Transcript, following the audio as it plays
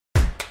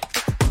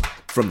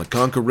From the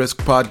Conquer Risk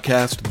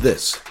podcast,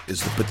 this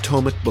is the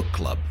Potomac Book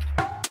Club.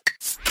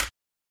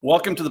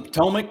 Welcome to the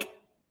Potomac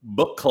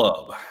Book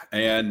Club.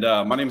 And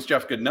my name is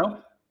Jeff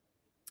Goodnow.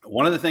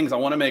 One of the things I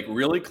want to make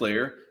really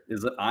clear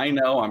is that I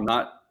know I'm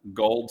not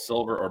gold,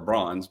 silver, or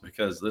bronze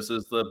because this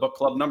is the book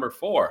club number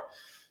 4.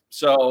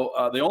 So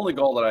the only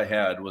goal that I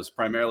had was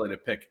primarily to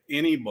pick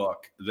any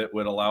book that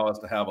would allow us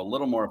to have a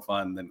little more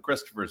fun than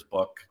Christopher's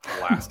book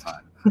last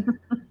time.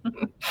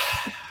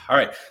 All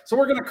right, so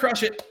we're going to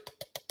crush it.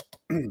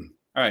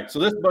 All right, so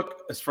this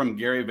book is from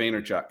Gary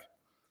Vaynerchuk.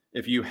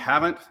 If you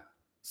haven't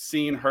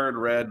seen, heard,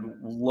 read,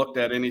 looked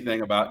at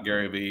anything about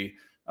Gary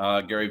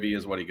V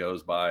is what he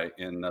goes by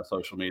in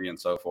social media and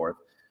so forth.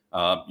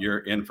 You're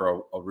in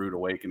for a rude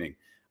awakening.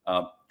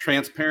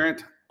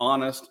 Transparent,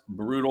 honest,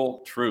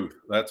 brutal truth.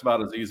 That's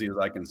about as easy as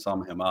I can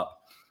sum him up.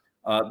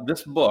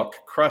 This book,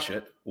 Crush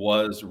It,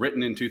 was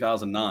written in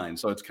 2009.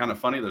 So it's kind of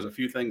funny. There's a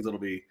few things that'll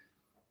be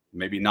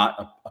maybe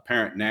not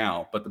apparent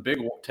now, but the big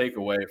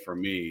takeaway for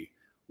me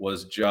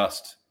was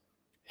just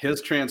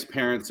his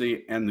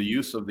transparency and the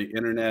use of the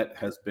internet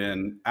has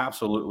been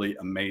absolutely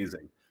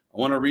amazing.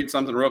 I want to read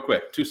something real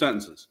quick, 2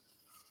 sentences.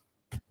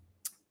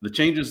 The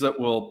changes that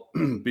will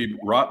be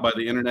wrought by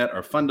the internet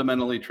are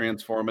fundamentally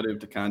transformative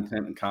to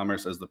content and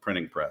commerce as the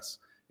printing press.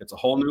 It's a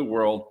whole new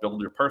world. Build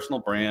your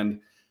personal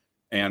brand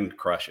and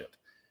crush it.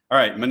 All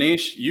right,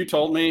 Manish, you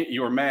told me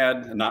you were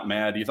mad, not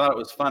mad. You thought it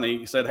was funny.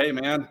 You said, hey,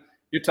 man,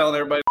 you're telling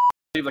everybody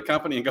to leave the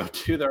company and go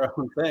do their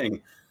own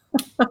thing.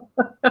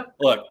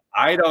 Look,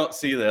 I don't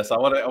see this. I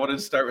want to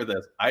start with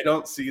this. I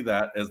don't see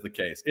that as the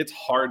case. It's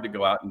hard to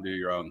go out and do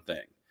your own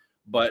thing.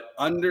 But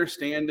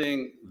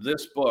understanding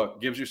this book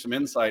gives you some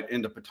insight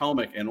into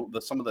Potomac and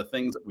some of the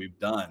things that we've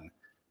done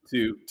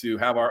to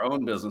have our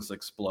own business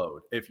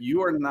explode. If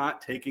you are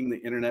not taking the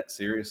internet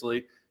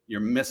seriously,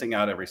 you're missing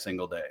out every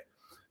single day.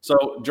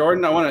 So,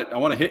 Jordan, I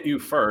want to hit you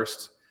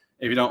first,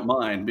 if you don't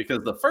mind,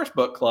 because the first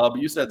book club,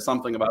 you said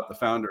something about the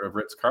founder of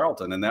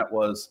Ritz-Carlton, and that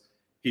was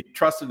he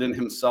trusted in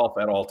himself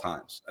at all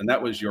times. And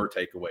that was your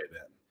takeaway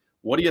then.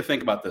 What do you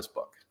think about this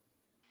book?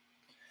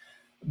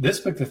 This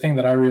book, the thing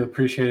that I really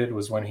appreciated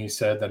was when he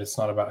said that it's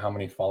not about how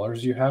many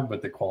followers you have,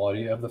 but the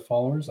quality of the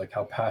followers, like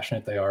how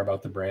passionate they are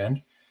about the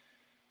brand.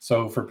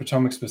 So for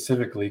Potomac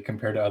specifically,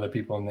 compared to other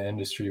people in the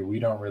industry, we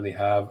don't really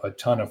have a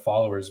ton of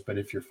followers, but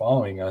if you're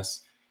following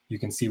us, you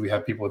can see we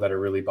have people that are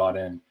really bought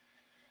in.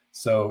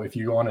 So if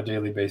you go on a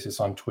daily basis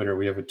on Twitter,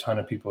 we have a ton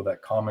of people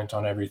that comment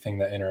on everything,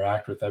 that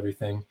interact with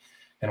everything,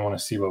 and want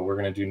to see what we're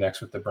going to do next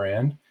with the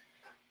brand.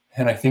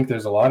 And I think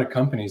there's a lot of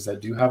companies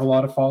that do have a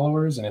lot of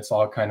followers, and it's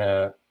all kind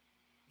of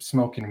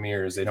smoke and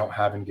mirrors. They don't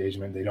have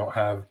engagement. They don't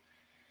have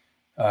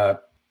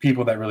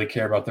people that really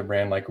care about the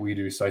brand like we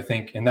do. So I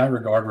think in that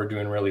regard, we're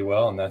doing really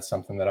well. And that's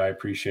something that I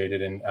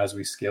appreciated. And as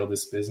we scale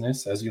this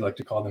business, as you like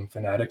to call them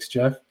fanatics,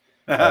 Jeff,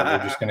 we're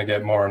just going to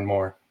get more and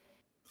more.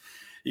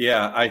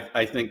 Yeah,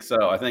 I think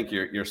so. I think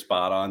you're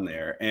spot on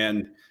there.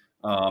 And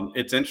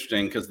it's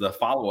interesting because the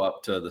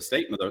follow-up to the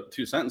statement, the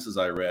 2 sentences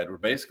I read, were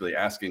basically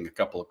asking a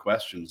couple of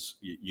questions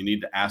you need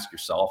to ask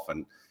yourself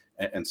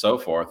and so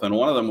forth. And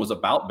one of them was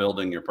about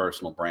building your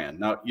personal brand.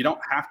 Now, you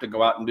don't have to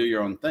go out and do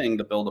your own thing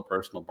to build a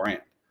personal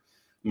brand.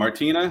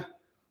 Martina,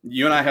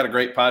 you and I had a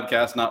great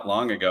podcast not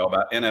long ago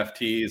about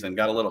NFTs and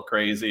got a little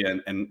crazy.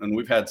 And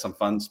we've had some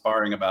fun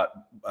sparring about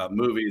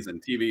movies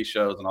and TV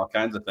shows and all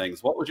kinds of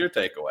things. What was your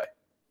takeaway?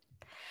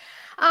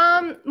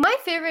 My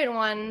favorite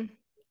one,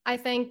 I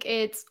think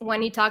it's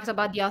when he talks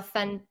about the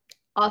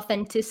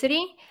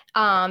authenticity,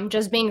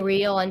 just being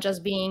real and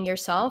just being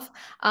yourself.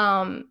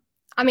 I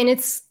mean,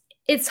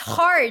 it's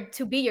hard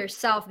to be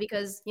yourself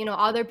because,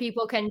 other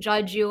people can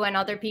judge you and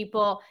other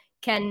people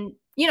can,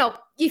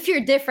 if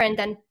you're different,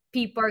 then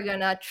people are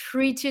going to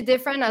treat you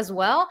different as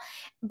well.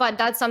 But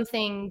that's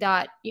something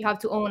that you have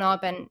to own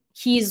up. And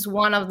he's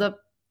one of the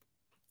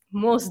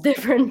most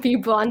different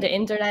people on the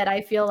internet,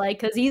 I feel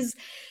like, because he's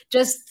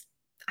just,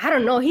 I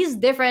don't know, he's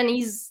different.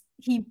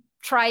 He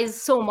tries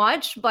so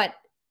much, but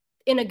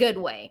in a good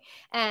way.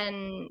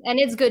 And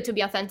it's good to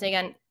be authentic.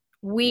 And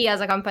we as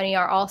a company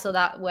are also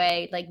that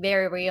way, like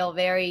very real,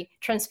 very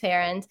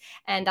transparent.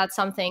 And that's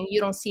something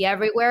you don't see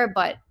everywhere,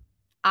 but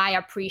I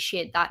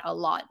appreciate that a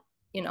lot,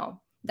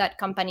 that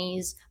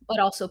companies, but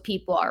also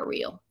people are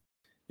real.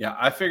 Yeah,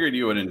 I figured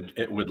you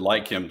would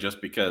like him just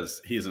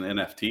because he's an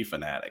NFT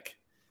fanatic.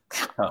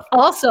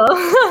 Also,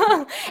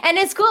 and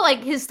it's cool,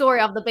 like his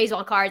story of the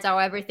baseball cards, how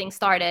everything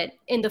started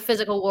in the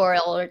physical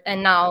world,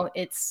 and now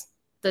it's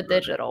the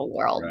digital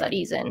world that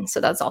he's in.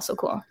 So that's also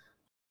cool.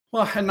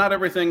 Well, and not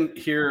everything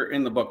here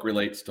in the book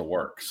relates to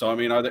work. So, I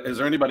mean, is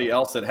there anybody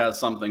else that has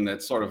something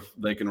that sort of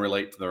they can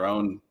relate to their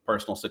own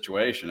personal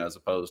situation as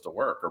opposed to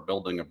work or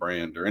building a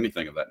brand or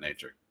anything of that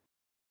nature?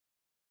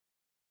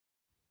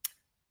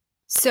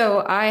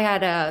 So I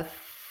had a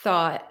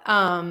thought.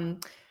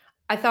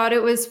 I thought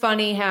it was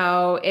funny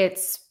how it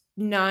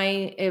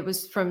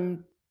was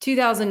from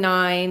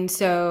 2009.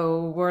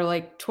 So we're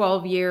like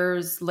 12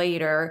 years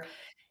later.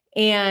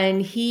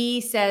 And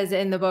he says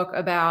in the book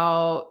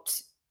about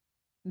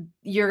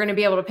you're going to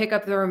be able to pick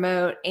up the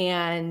remote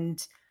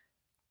and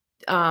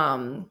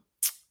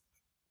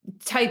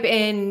type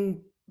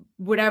in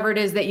whatever it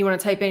is that you want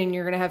to type in, and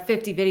you're going to have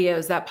 50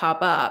 videos that pop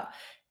up.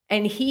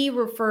 And he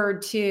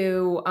referred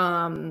to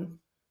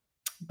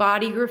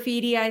body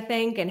graffiti, I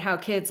think, and how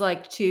kids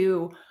like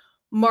to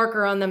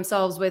marker on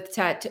themselves with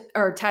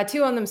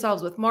tattoo on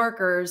themselves with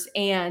markers.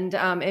 And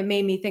it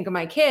made me think of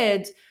my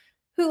kids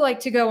who like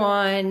to go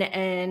on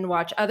and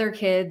watch other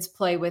kids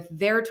play with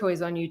their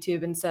toys on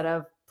YouTube instead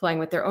of playing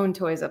with their own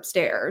toys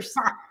upstairs.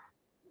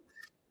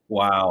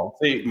 Wow.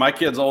 See, my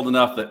kid's old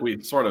enough that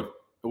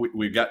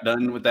we got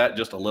done with that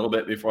just a little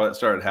bit before that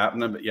started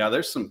happening. But yeah,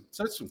 there's some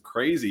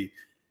crazy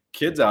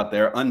kids out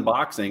there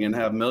unboxing and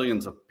have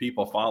millions of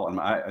people following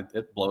them.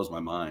 It blows my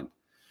mind.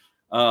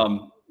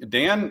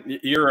 Dan,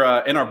 you're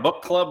in our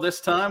book club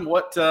this time.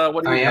 What do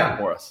you have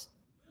for us?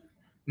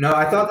 No,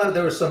 I thought that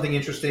there was something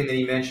interesting that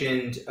he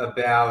mentioned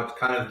about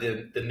kind of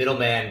the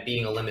middleman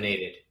being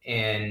eliminated.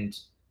 And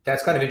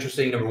that's kind of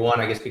interesting, number one,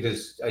 I guess,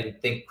 because I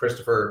think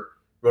Christopher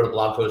wrote a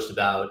blog post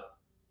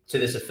to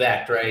this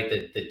effect,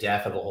 right? The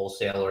death of a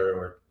wholesaler,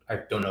 or I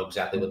don't know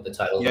exactly what the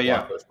title of the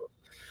blog post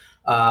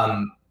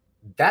was.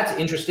 That's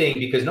interesting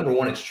because number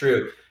one, it's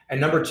true. And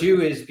number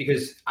two is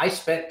because I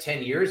spent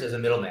 10 years as a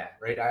middleman,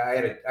 right?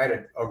 I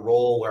had a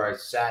role where I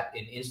sat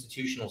in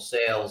institutional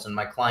sales, and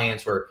my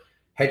clients were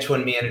hedge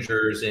fund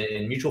managers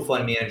and mutual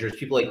fund managers,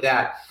 people like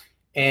that.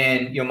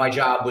 And, my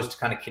job was to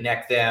kind of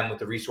connect them with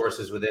the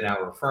resources within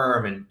our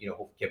firm and,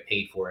 get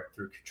paid for it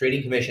through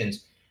trading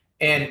commissions.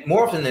 And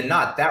more often than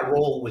not, that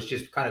role was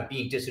just kind of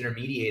being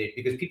disintermediated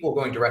because people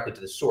were going directly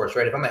to the source,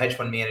 right? If I'm a hedge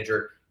fund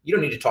manager, you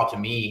don't need to talk to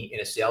me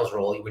in a sales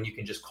role when you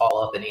can just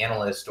call up an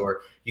analyst,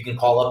 or you can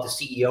call up the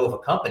CEO of a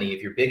company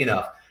if you're big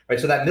enough, right?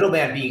 So that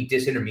middleman being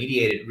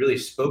disintermediated really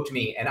spoke to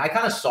me. And I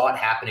kind of saw it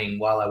happening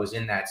while I was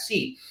in that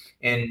seat.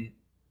 And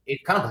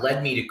it kind of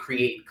led me to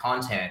create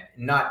content,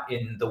 not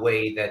in the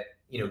way that,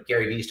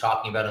 Gary Vee's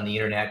talking about on the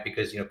internet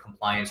because,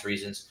 compliance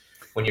reasons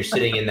when you're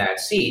sitting in that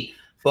seat.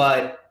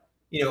 But,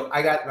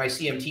 I got my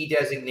CMT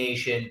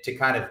designation to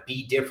kind of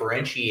be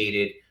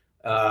differentiated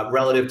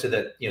relative to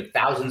the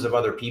thousands of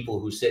other people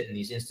who sit in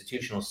these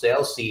institutional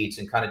sales seats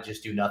and kind of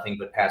just do nothing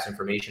but pass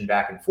information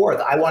back and forth.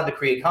 I wanted to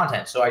create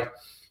content. So I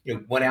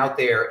went out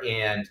there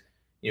and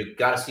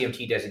got a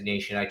CMT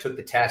designation. I took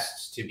the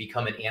tests to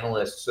become an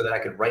analyst so that I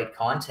could write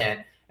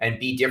content and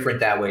be different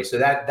that way. So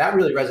that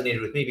really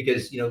resonated with me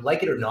because,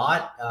 like it or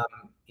not,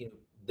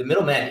 the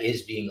middleman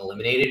is being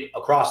eliminated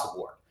across the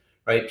board,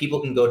 right? People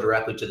can go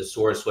directly to the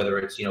source, whether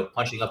it's,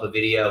 punching up a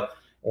video.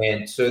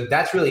 And so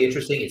that's really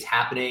interesting. It's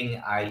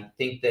happening. I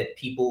think that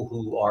people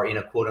who are in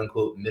a quote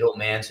unquote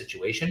middleman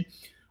situation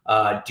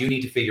do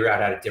need to figure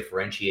out how to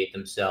differentiate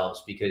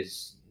themselves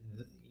because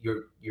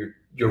your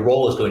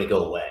role is going to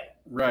go away.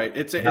 Right.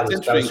 It's interesting.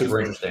 That was super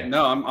interesting.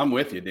 No, I'm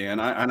with you, Dan.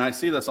 I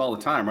see this all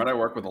the time, right? I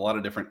work with a lot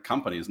of different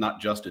companies,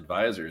 not just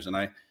advisors. And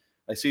I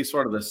see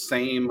sort of the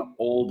same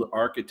old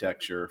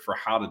architecture for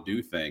how to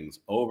do things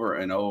over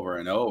and over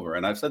and over.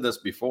 And I've said this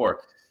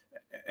before,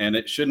 and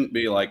it shouldn't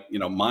be like,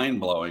 mind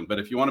blowing, but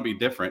if you want to be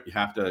different, you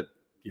have to,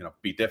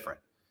 be different.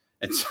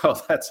 And so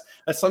that's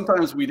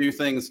sometimes we do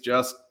things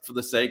just for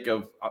the sake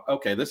of,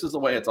 okay, this is the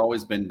way it's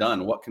always been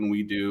done. What can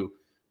we do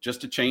just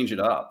to change it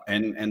up?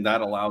 And that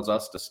allows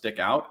us to stick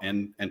out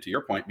and to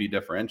your point, be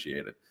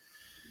differentiated.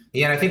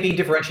 Yeah. And I think being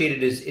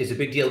differentiated is a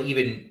big deal,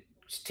 even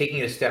taking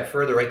it a step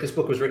further, right? This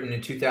book was written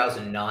in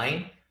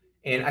 2009.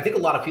 And I think a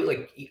lot of people,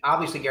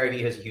 obviously Gary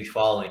Vee has a huge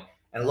following,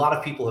 and a lot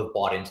of people have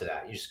bought into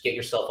that. You just get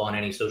yourself on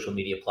any social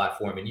media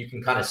platform and you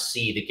can kind of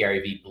see the Gary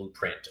Vee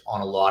blueprint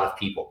on a lot of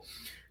people.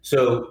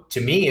 So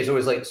to me, it's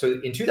always so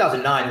in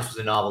 2009, this was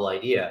a novel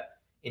idea.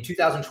 In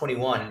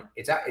 2021,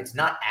 it's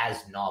not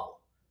as novel.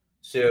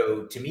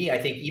 So to me, I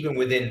think even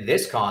within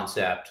this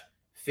concept,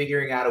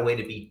 figuring out a way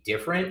to be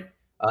different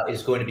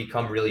is going to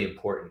become really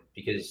important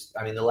because,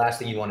 the last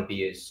thing you want to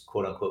be is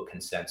quote unquote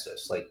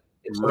consensus.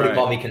 If somebody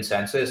called me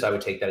consensus, I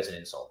would take that as an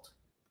insult.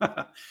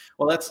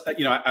 Well, that's,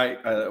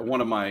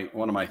 one of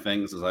my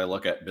things as I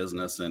look at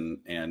business and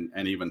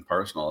even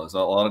personal is a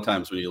lot of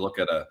times when you look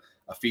at a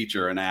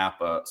feature, an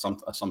app,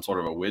 some sort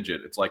of a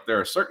widget, it's like there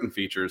are certain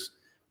features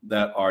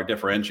that are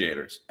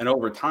differentiators and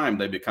over time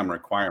they become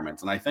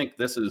requirements. And I think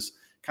this is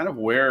kind of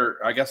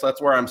where, I guess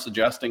that's where I'm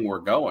suggesting we're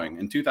going.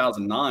 In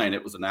 2009,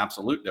 it was an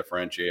absolute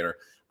differentiator.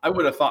 I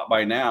would have thought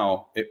by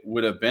now it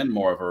would have been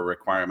more of a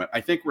requirement.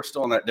 I think we're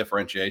still in that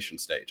differentiation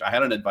stage. I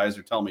had an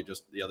advisor tell me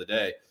just the other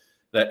day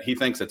that he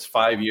thinks it's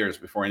 5 years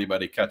before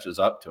anybody catches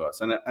up to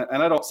us. And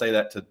I don't say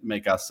that to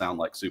make us sound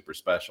like super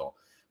special,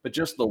 but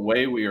just the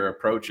way we are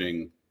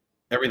approaching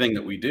everything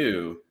that we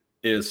do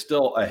is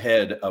still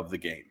ahead of the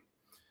game,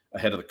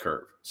 ahead of the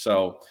curve.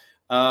 So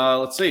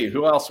let's see,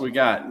 who else we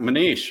got?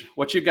 Manish,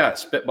 what you got?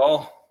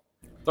 Spitball?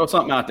 Throw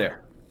something out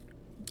there.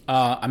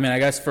 I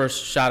guess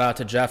first shout out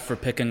to Jeff for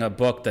picking a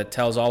book that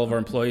tells all of our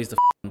employees to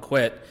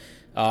quit.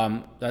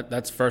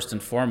 That's first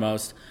and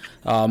foremost.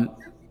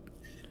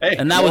 Hey,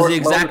 and that was the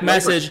exact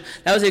message.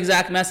 That was the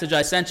exact message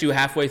I sent you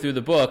halfway through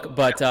the book.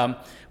 But trying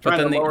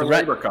to lower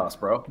labor costs,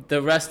 bro.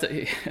 The rest,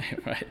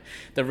 right?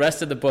 The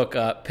rest of the book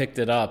picked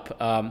it up.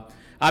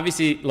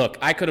 obviously, look,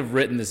 I could have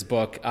written this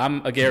book.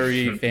 I'm a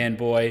Gary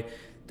fanboy.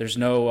 There's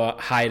no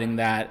hiding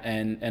that.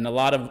 And a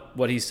lot of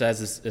what he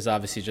says is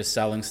obviously just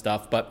selling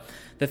stuff. But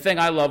the thing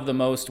I love the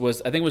most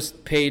was, I think it was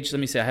page, let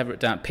me see, I have it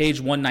down,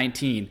 page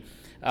 119.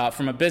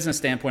 From a business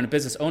standpoint, a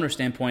business owner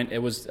standpoint, it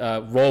was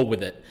roll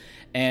with it.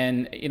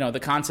 And, the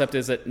concept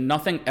is that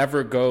nothing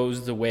ever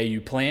goes the way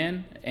you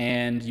plan,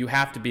 and you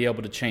have to be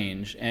able to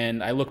change.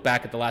 And I look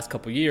back at the last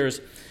couple of years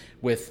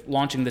with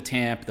launching the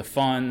TAMP, the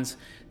funds,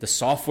 the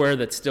software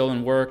that's still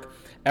in work.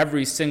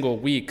 Every single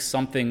week,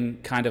 something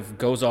kind of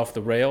goes off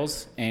the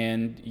rails,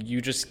 and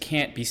you just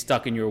can't be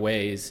stuck in your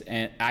ways.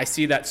 And I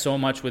see that so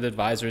much with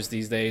advisors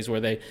these days, where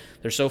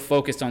they're so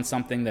focused on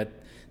something that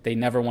they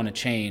never want to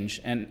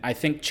change. And I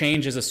think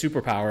change is a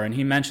superpower, and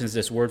he mentions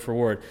this word for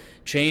word.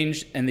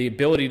 Change and the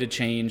ability to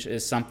change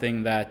is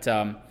something that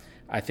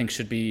I think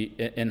should be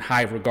in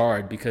high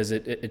regard, because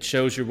it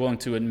shows you're willing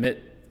to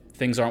admit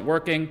things aren't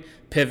working,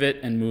 pivot,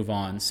 and move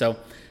on. So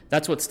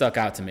that's what stuck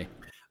out to me.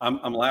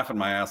 I'm laughing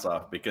my ass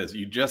off because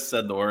you just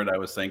said the word I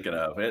was thinking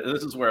of.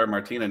 This is where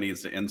Martina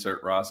needs to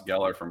insert Ross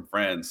Geller from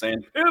Friends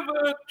saying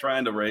pivot,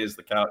 trying to raise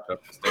the couch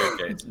up the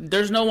staircase.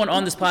 There's no one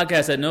on this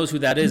podcast that knows who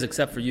that is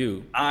except for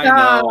you. I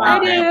know. I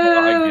do.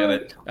 I get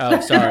it.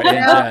 Oh, sorry.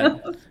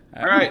 Jen.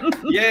 All right.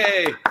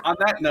 Yay. On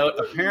that note,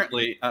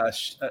 apparently,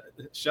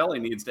 Shelly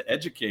needs to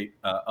educate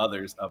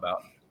others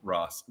about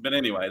Ross. But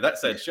anyway, that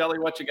said, Shelly,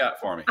 what you got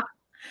for me?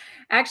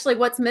 Actually,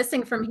 what's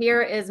missing from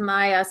here is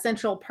my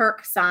central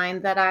perk sign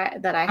that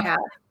I have.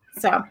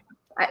 So,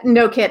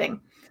 no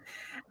kidding.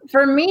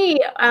 For me,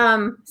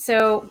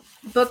 so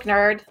book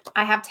nerd,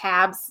 I have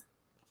tabs.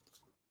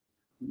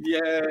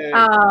 Yay.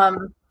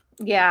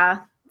 Yeah,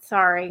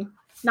 sorry,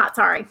 not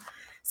sorry.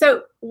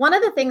 So one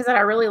of the things that I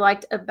really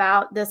liked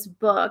about this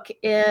book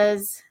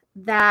is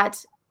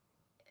that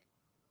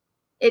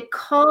it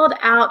called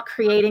out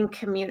creating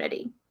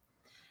community.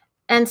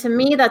 And to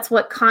me, that's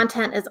what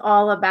content is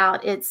all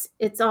about.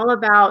 It's all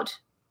about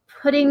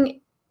putting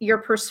your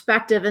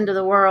perspective into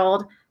the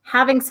world,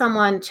 having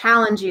someone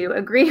challenge you,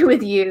 agree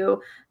with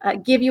you,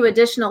 give you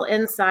additional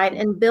insight,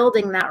 and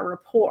building that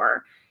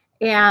rapport.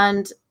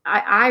 And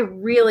I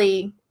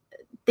really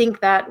think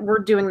that we're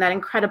doing that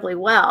incredibly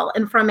well.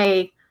 And from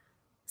a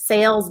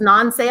sales,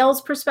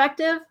 non-sales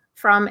perspective,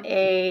 from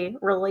a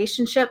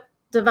relationship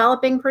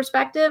developing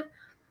perspective,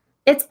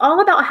 it's all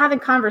about having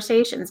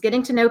conversations,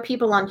 getting to know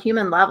people on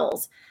human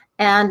levels,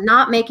 and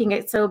not making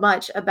it so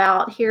much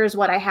about here's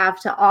what I have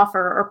to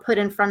offer or put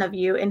in front of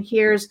you, and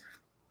here's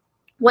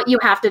what you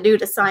have to do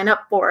to sign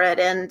up for it,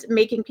 and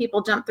making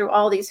people jump through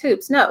all these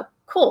hoops. No,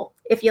 cool.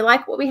 If you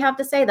like what we have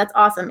to say, that's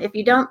awesome. If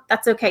you don't,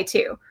 that's okay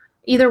too.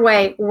 Either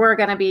way, we're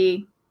going to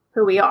be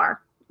who we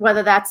are,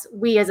 whether that's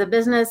we as a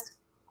business,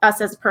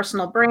 us as a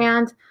personal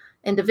brand,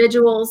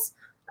 individuals.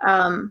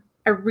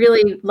 I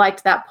really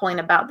liked that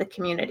point about the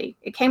community.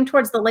 It came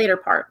towards the later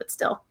part, but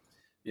still.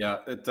 Yeah,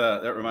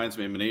 that reminds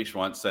me. Manish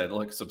once said,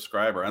 "Look,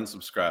 subscribe or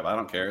unsubscribe. I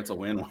don't care. It's a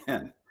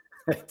win-win."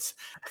 It's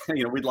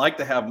we'd like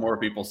to have more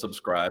people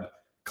subscribe.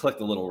 Click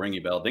the little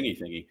ringy bell dingy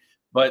thingy.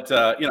 But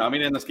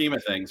in the scheme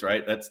of things,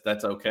 right?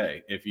 That's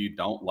okay. If you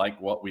don't like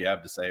what we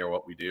have to say or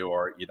what we do,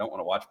 or you don't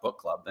want to watch book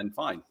club, then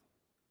fine.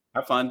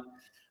 Have fun.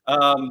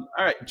 All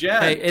right,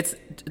 Jen. Hey, it's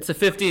a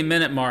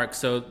 15-minute mark,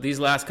 so these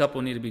last couple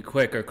need to be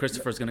quick, or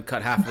Christopher's going to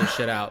cut half of this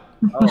shit out.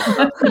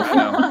 Oh, I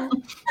know.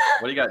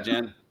 What do you got,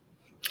 Jen?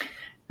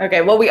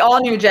 Okay, well, we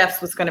all knew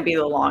Jeff's was going to be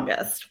the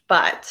longest,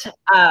 but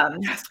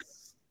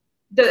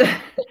there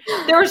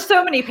were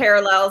so many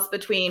parallels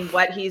between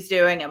what he's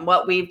doing and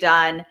what we've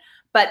done.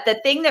 But the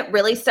thing that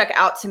really stuck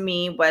out to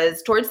me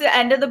was towards the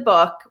end of the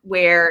book,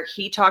 where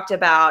he talked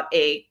about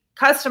a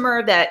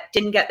customer that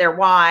didn't get their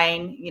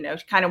wine,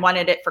 kind of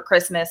wanted it for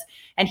Christmas.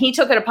 And he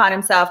took it upon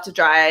himself to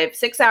drive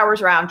 6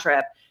 hours round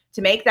trip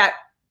to make that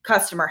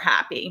customer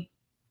happy.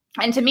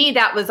 And to me,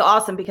 that was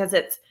awesome, because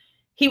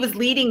he was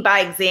leading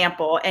by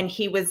example, and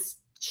he was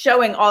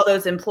showing all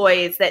those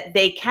employees that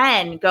they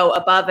can go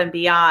above and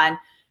beyond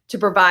to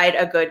provide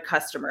a good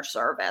customer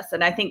service.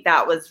 And I think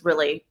that was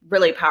really,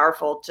 really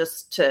powerful,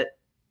 just to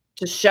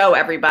show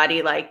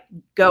everybody, like,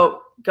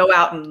 go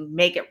out and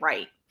make it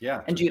right.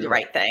 Yeah. And do the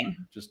right thing.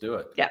 Just do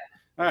it. Yeah.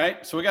 All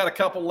right. So we got a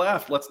couple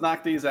left. Let's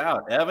knock these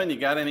out. Evan, you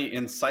got any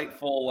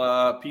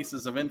insightful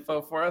pieces of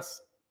info for us?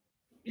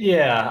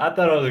 Yeah, I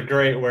thought it was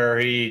great where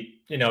he,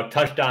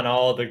 touched on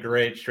all the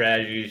great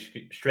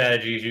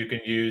strategies you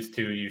can use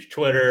to use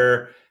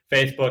Twitter,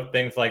 Facebook,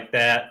 things like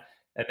that.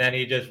 And then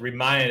he just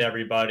reminded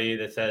everybody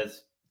that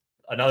says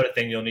another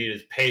thing you'll need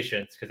is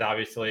patience, because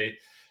obviously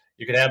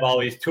you can have all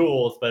these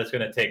tools, but it's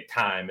going to take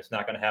time. It's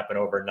not going to happen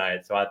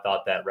overnight. So I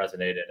thought that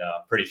resonated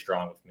pretty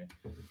strong with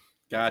me.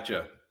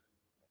 Gotcha.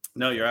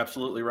 No, you're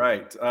absolutely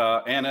right.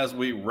 And as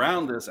we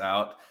round this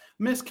out,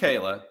 Miss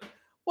Kayla,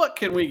 what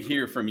can we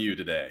hear from you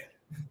today?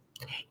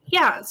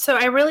 Yeah, so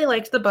I really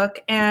liked the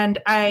book, and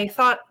I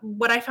thought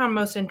what I found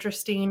most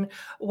interesting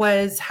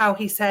was how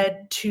he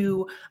said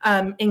to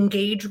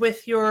engage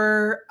with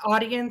your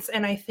audience.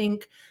 And I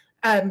think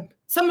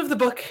some of the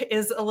book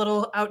is a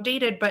little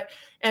outdated,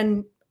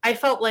 and I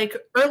felt like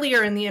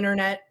earlier in the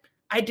internet,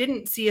 I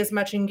didn't see as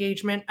much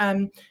engagement.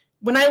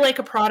 When I like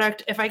a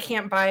product, if I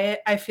can't buy it,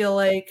 I feel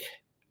like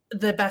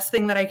the best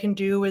thing that I can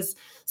do is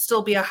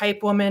still be a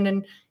hype woman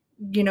and,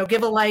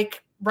 give a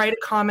like, write a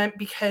comment,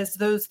 because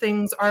those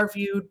things are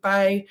viewed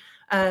by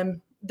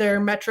their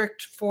metric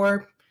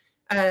for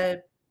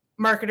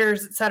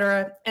marketers,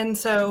 etc. And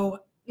so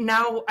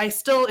now I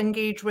still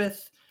engage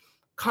with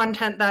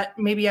content that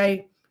maybe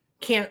I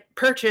can't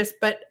purchase,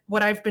 but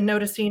what I've been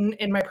noticing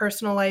in my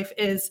personal life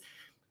is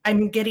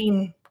I'm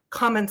getting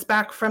comments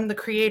back from the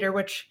creator,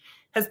 which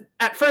has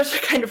at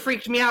first kind of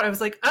freaked me out. I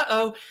was like,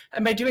 uh-oh,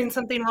 am I doing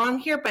something wrong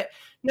here? But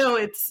no,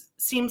 it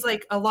seems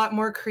like a lot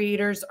more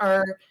creators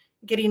are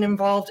getting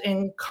involved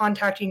in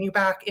contacting you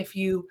back if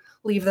you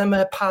leave them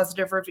a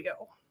positive review.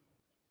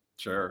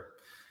 Sure.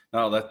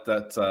 No,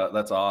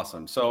 that's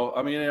awesome. So,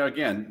 I mean,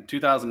 again,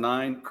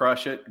 2009,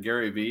 crush it,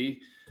 Gary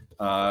Vee.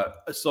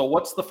 So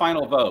what's the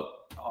final vote?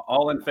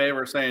 All in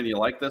favor saying you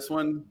like this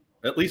one?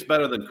 At least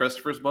better than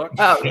Christopher's book?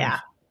 Oh, yeah.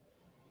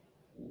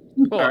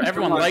 Well,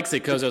 everyone likes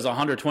it because it was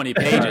 120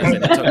 pages and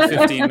it took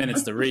 15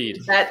 minutes to read.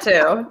 That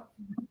too.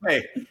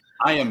 Hey,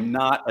 I am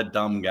not a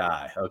dumb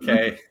guy,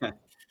 okay? All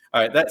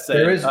right, that said.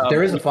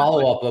 There is a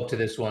follow-up book to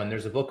this one.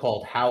 There's a book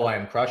called How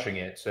I'm Crushing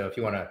It. So if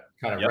you want to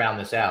kind of round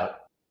this out.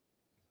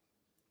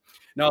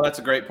 No, that's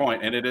a great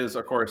point. And it is,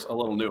 of course, a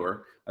little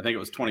newer. I think it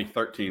was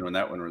 2013 when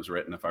that one was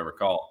written, if I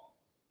recall.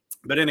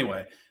 But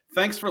anyway,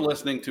 thanks for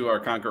listening to our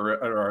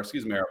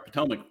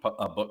Potomac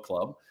Book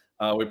Club.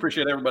 We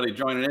appreciate everybody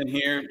joining in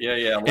here.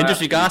 Yeah.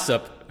 Industry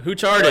gossip. Who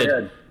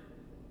charted?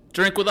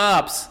 Drink with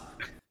Ops.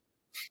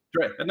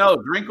 No,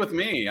 drink with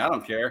me. I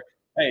don't care.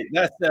 Hey,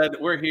 that said,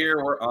 we're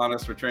here. We're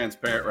honest. We're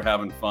transparent. We're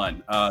having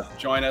fun.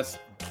 Join us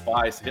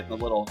by hitting the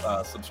little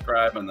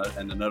subscribe and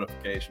the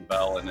notification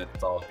bell, and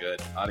it's all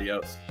good.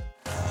 Adios.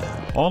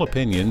 All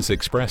opinions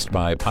expressed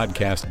by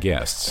podcast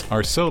guests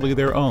are solely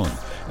their own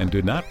and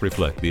do not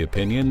reflect the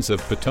opinions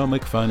of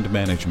Potomac Fund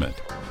Management.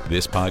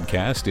 This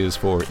podcast is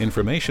for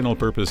informational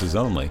purposes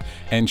only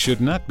and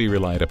should not be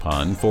relied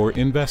upon for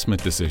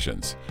investment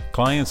decisions.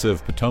 Clients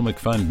of Potomac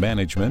Fund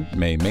Management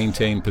may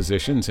maintain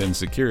positions in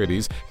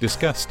securities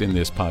discussed in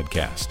this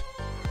podcast.